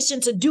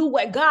permission to do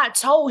what God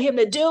told him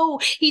to do.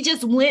 He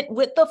just went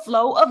with the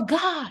flow of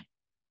God.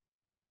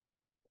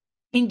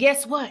 And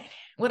guess what?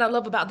 What I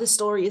love about this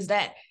story is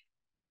that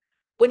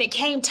when it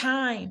came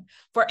time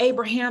for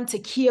Abraham to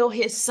kill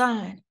his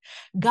son,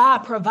 God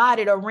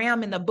provided a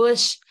ram in the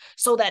bush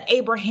so that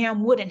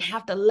Abraham wouldn't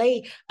have to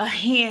lay a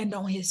hand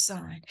on his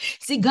son.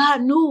 See,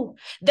 God knew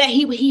that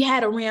he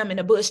had a ram in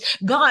the bush.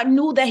 God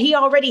knew that he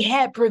already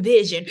had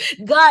provision.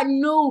 God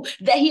knew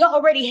that he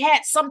already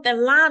had something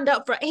lined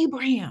up for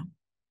Abraham.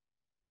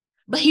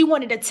 but he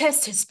wanted to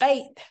test his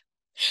faith.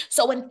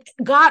 So when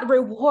God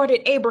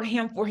rewarded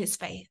Abraham for his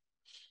faith,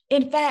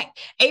 in fact,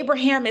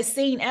 Abraham is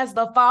seen as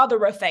the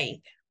father of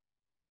faith,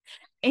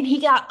 and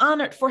he got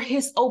honored for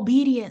his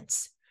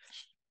obedience.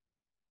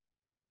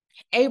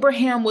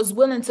 Abraham was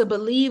willing to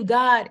believe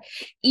God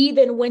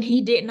even when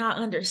he did not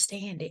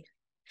understand it,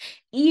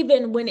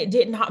 even when it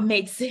did not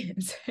make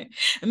sense.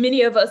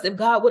 Many of us, if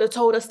God would have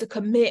told us to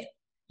commit,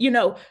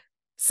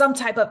 some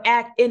type of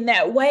act in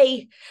that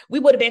way, we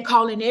would have been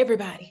calling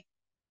everybody.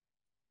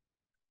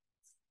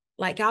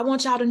 Like, I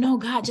want y'all to know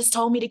God just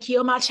told me to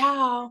kill my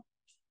child.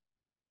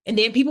 And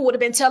then people would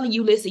have been telling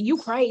you, listen, you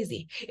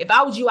crazy. If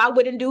I was you, I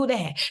wouldn't do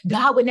that.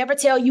 God would never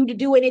tell you to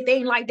do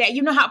anything like that.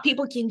 You know how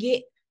people can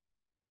get.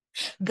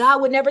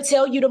 God would never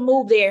tell you to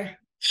move there.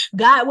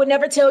 God would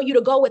never tell you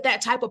to go with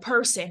that type of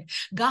person.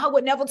 God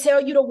would never tell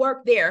you to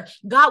work there.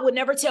 God would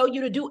never tell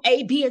you to do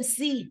A, B, and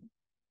C.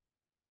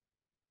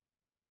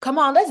 Come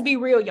on, let's be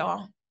real,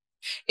 y'all.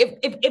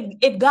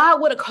 If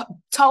God would have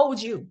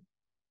told you,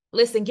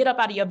 listen, get up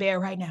out of your bed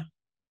right now.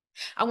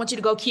 I want you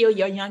to go kill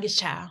your youngest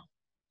child.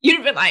 You'd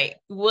have been like,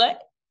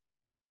 what?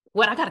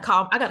 What? I gotta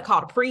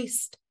call the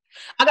priest.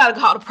 I gotta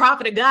call the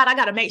prophet of God. I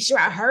gotta make sure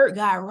I heard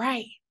God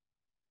right.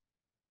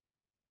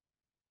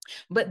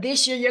 But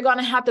this year, you're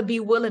gonna have to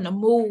be willing to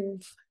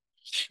move.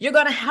 You're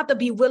going to have to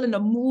be willing to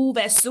move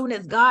as soon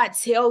as God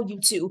tells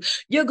you to.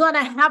 You're going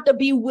to have to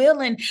be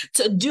willing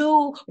to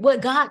do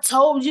what God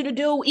told you to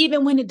do,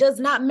 even when it does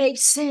not make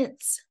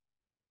sense.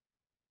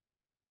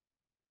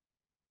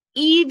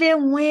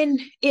 Even when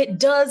it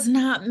does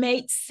not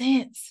make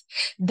sense.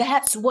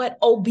 That's what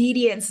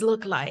obedience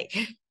looks like.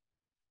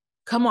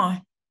 Come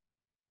on.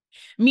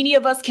 Many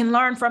of us can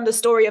learn from the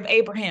story of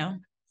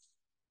Abraham.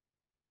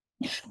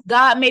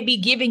 God may be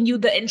giving you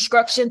the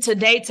instruction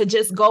today to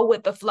just go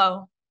with the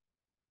flow.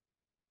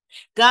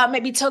 God may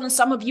be telling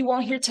some of you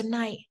on here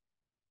tonight,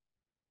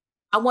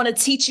 I want to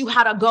teach you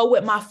how to go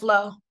with my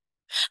flow.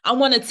 I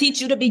want to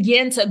teach you to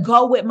begin to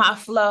go with my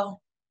flow.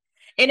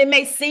 And it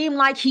may seem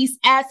like he's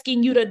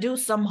asking you to do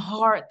some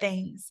hard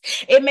things.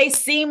 It may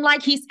seem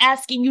like he's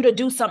asking you to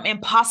do some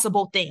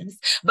impossible things.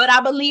 But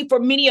I believe for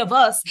many of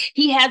us,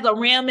 he has a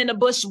ram in the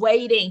bush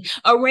waiting.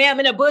 A ram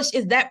in the bush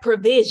is that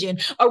provision.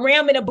 A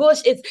ram in the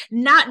bush is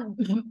not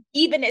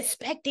even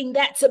expecting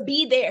that to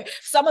be there.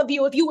 Some of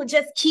you, if you would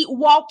just keep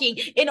walking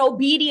in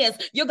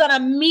obedience, you're going to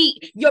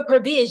meet your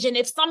provision.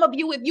 If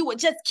you would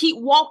just keep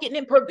walking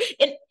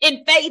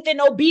in faith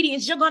and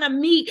obedience, you're going to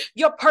meet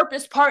your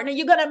purpose partner.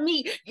 You're going to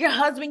meet your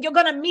husband. You're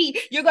going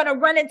to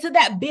run into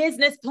that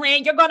business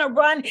plan. You're going to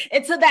run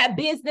into that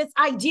business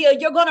idea.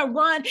 You're going to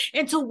run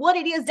into what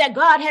it is that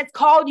God has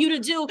called you to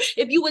do.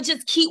 If you would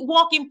just keep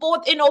walking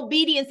forth in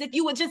obedience, if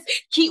you would just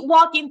keep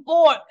walking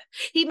forth,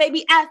 he may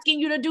be asking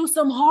you to do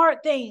some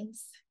hard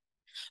things.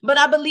 But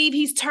I believe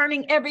he's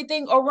turning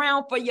everything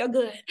around for your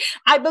good.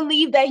 I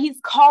believe that he's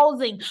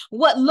causing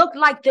what looked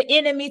like the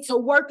enemy to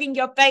work in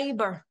your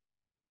favor.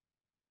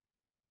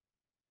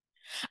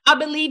 I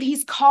believe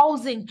he's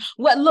causing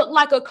what looked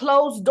like a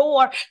closed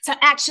door to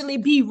actually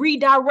be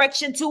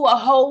redirection to a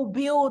whole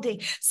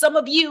building. Some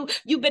of you've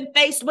been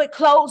faced with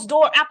closed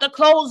door after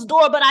closed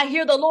door, but I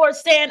hear the Lord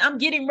saying, I'm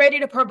getting ready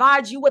to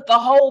provide you with the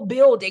whole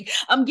building.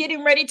 I'm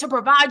getting ready to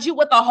provide you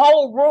with a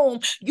whole room.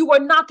 You were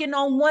knocking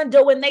on one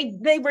door and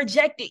they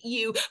rejected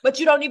you, but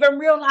you don't even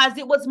realize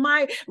it was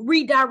my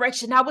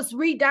redirection. I was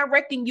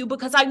redirecting you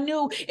because I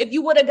knew if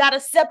you would have got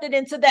accepted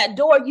into that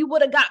door, you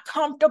would have got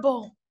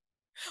comfortable.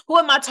 Who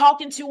am I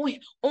talking to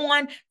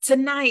on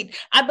tonight?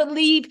 I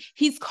believe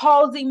he's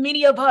causing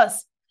many of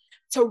us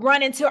to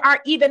run into our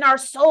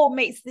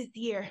soulmates this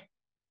year.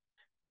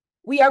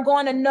 We are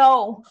going to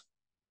know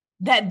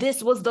that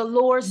this was the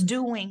Lord's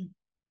doing.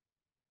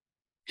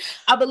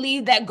 I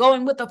believe that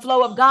going with the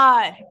flow of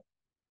God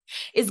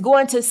is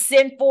going to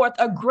send forth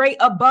a great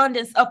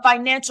abundance of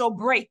financial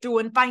breakthrough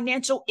and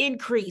financial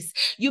increase.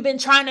 You've been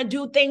trying to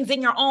do things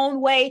in your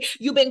own way.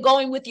 You've been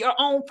going with your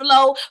own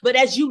flow. But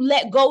as you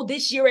let go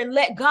this year and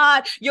let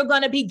God, you're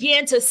going to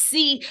begin to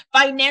see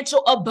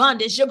financial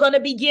abundance. You're going to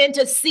begin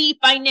to see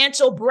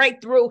financial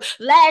breakthrough.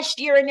 Last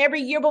year and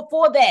every year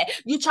before that,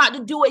 you tried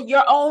to do it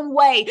your own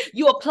way.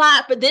 You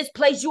applied for this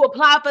place. You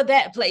applied for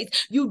that place.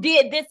 You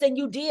did this and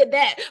you did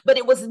that. But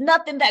it was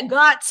nothing that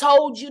God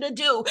told you to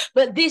do.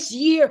 But this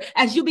year,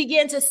 as you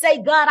begin to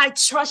say, God, I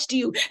trust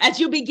you.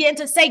 As you begin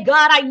to say,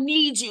 God, I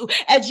need you.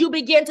 As you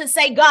begin to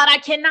say, God, I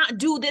cannot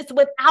do this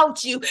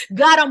without you.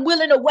 God, I'm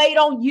willing to wait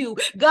on you.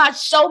 God,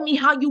 show me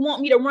how you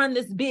want me to run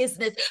this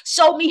business.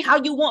 Show me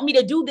how you want me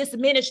to do this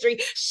ministry.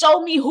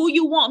 Show me who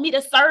you want me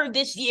to serve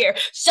this year.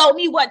 Show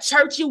me what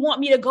church you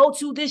want me to go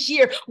to this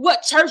year.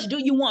 What church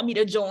do you want me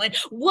to join?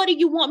 What do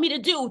you want me to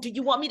do? Do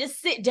you want me to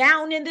sit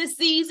down in this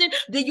season?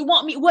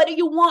 What do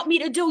you want me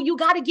to do? You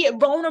got to get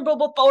vulnerable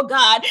before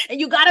God,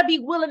 and you got to be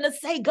willing to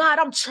say, God,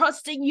 I'm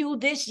trusting you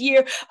this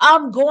year.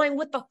 I'm going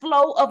with the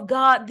flow of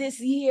God this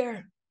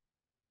year.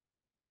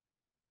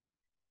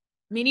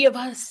 Many of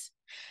us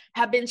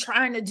have been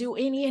trying to do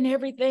any and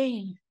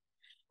everything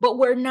but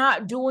we're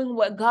not doing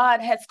what God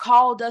has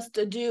called us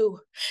to do.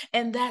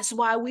 And that's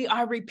why we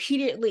are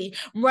repeatedly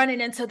running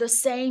into the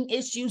same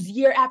issues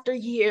year after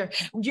year.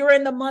 You're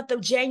in the month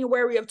of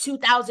January of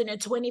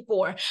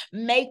 2024.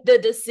 Make the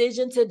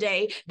decision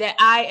today that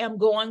I am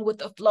going with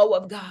the flow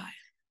of God.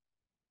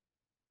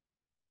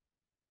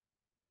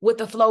 With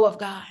the flow of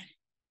God.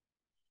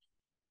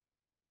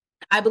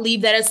 I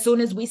believe that as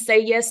soon as we say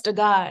yes to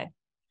God,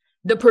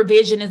 the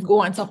provision is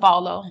going to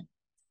follow.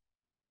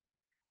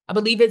 I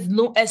believe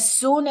as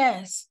soon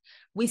as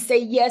we say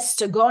yes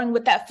to going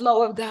with that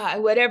flow of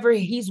God, whatever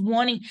he's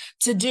wanting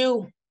to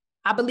do,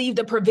 I believe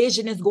the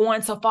provision is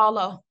going to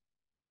follow.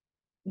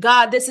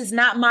 God, this is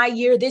not my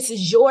year. This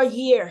is your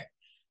year.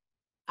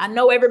 I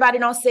know everybody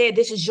don't say it.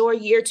 This is your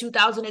year.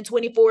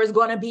 2024 is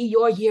going to be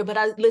your year. But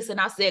I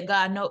said,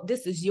 God, no,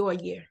 this is your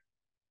year.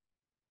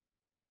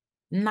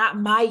 Not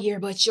my year,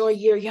 but your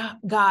year,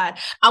 God.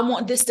 I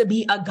want this to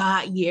be a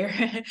God year.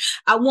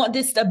 I want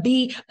this to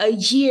be a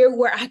year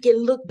where I can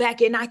look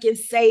back and I can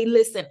say,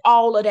 listen,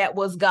 all of that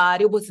was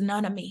God. It was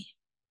none of me.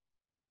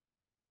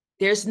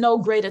 There's no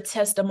greater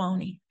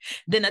testimony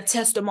than a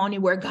testimony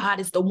where God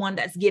is the one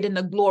that's getting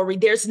the glory.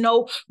 There's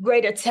no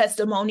greater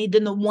testimony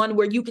than the one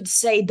where you can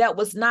say, that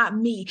was not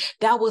me.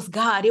 That was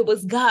God. It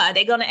was God.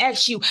 They're going to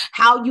ask you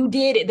how you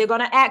did it. They're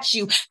going to ask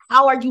you,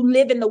 how are you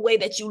living the way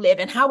that you live?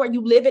 And how are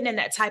you living in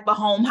that type of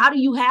home? How do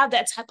you have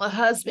that type of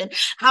husband?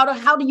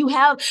 How do you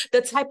have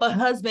the type of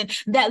husband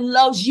that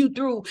loves you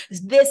through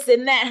this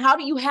and that? How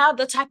do you have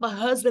the type of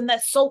husband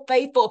that's so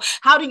faithful?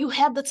 How do you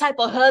have the type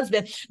of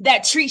husband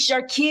that treats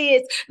your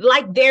kids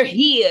like they're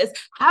his?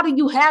 How do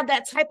you have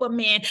that type of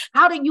man?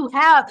 How do you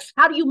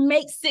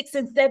make 6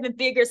 and 7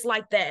 figures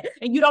like that?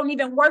 And you don't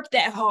even work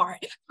that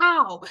hard.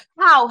 How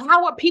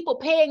are people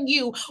paying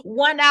you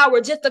 1 hour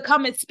just to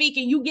come and speak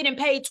and you getting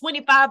paid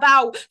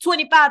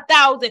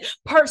 25,000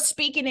 per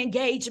speaking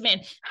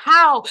engagement?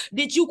 How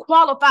did you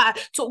qualify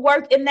to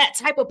work in that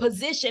type of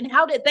position?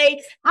 How did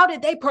they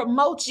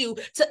promote you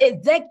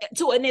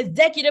to an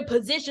executive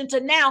position to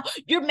now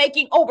you're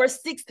making over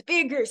 6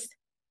 figures?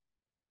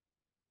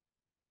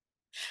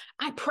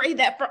 I pray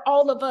that for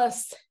all of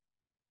us,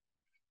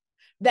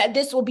 that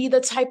this will be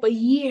the type of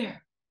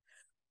year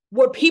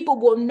where people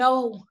will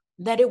know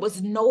that it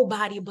was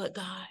nobody but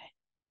God.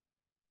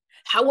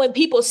 How when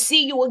people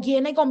see you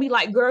again, they're going to be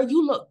like, girl,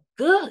 you look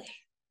good.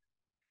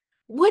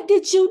 What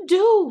did you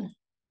do?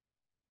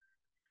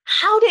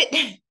 How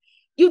did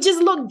you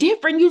just look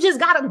different? You just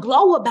got a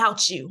glow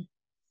about you.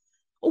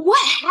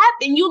 What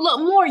happened? You look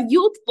more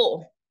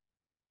youthful.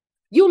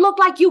 You look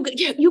like you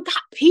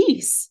got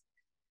peace.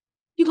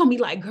 You're going to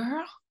be like,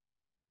 girl,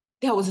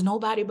 there was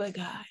nobody but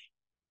God.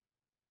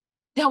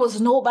 There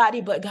was nobody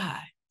but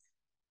God.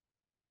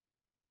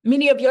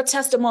 Many of your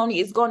testimony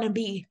is going to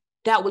be,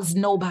 that was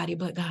nobody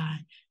but God.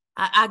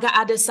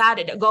 I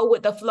decided to go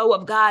with the flow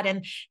of God,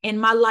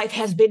 and my life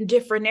has been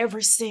different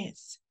ever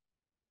since.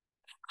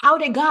 How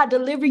did God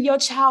deliver your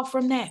child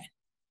from that?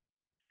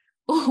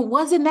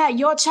 Wasn't that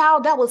your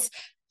child that was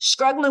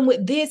struggling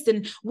with this?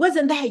 And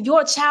wasn't that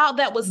your child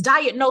that was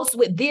diagnosed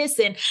with this?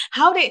 And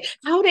how did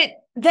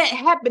that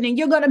happen? And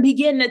you're going to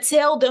begin to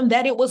tell them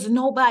that it was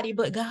nobody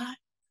but God.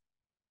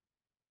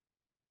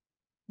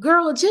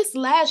 Girl, just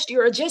last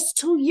year or just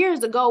 2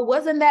 years ago,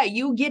 wasn't that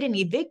you getting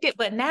evicted?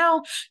 But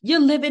now you're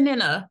living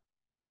in a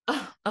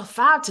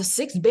 5 to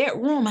 6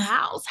 bedroom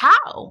house.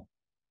 How?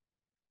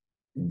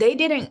 They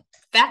didn't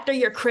factor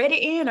your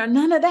credit in or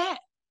none of that.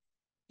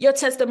 Your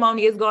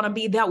testimony is going to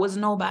be, that was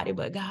nobody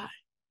but God.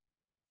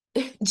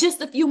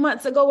 Just a few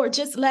months ago or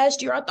just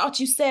last year, I thought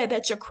you said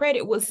that your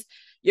credit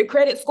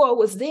score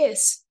was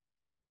this.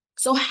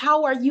 So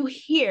how are you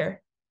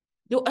here?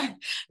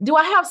 Do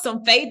I have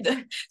some faith,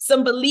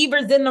 some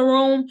believers in the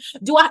room?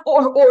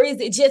 Or is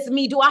it just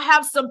me? Do I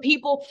have some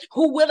people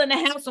who willing to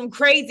have some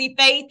crazy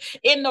faith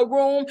in the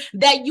room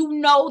that you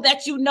know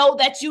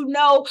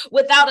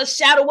without a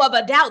shadow of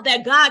a doubt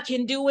that God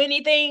can do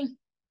anything?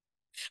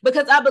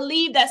 Because I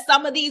believe that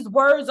some of these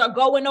words are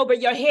going over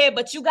your head,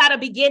 but you got to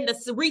begin to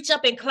reach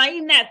up and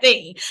claim that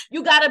thing.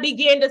 You got to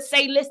begin to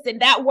say, listen,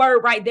 that word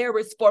right there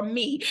is for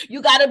me.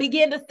 You got to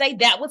begin to say,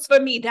 that was for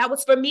me. That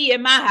was for me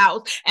in my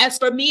house. As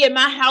for me in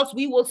my house,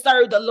 we will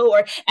serve the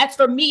Lord. As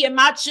for me and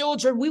my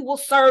children, we will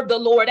serve the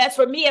Lord. As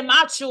for me and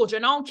my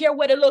children, I don't care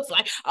what it looks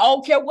like. I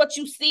don't care what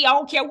you see. I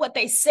don't care what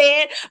they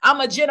said. I'm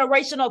a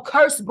generational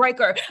curse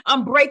breaker.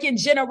 I'm breaking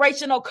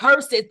generational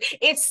curses.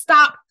 It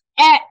stopped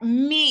at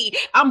me.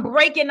 I'm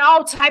breaking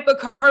all type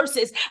of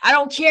curses. I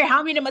don't care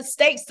how many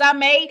mistakes I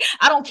made.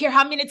 I don't care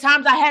how many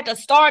times I had to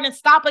start and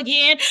stop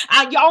again.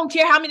 I don't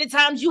care how many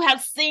times you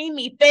have seen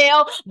me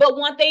fail. But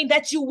one thing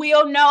that you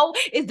will know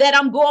is that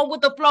I'm going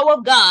with the flow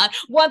of God.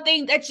 One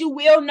thing that you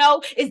will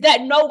know is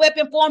that no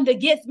weapon formed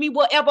against me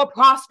will ever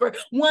prosper.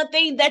 One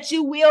thing that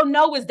you will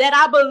know is that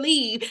I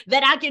believe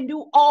that I can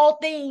do all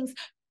things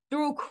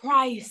through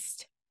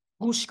Christ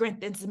who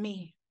strengthens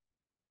me.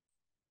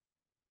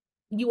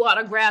 You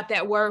ought to grab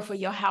that word for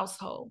your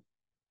household.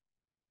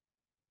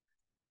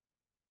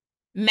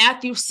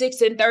 Matthew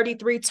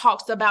 6:33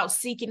 talks about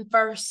seeking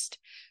first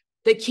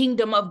the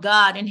kingdom of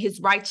God and his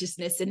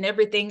righteousness, and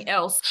everything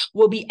else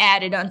will be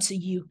added unto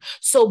you.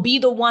 So be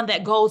the one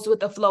that goes with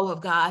the flow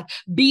of God.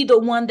 Be the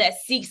one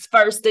that seeks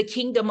first the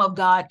kingdom of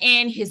God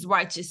and his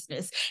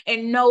righteousness.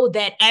 And know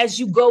that as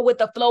you go with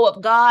the flow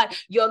of God,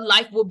 your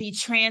life will be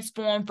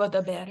transformed for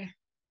the better.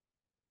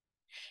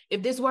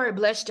 If this word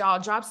blessed y'all,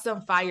 drop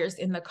some fires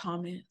in the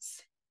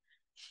comments.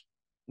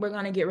 We're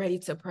going to get ready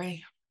to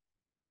pray.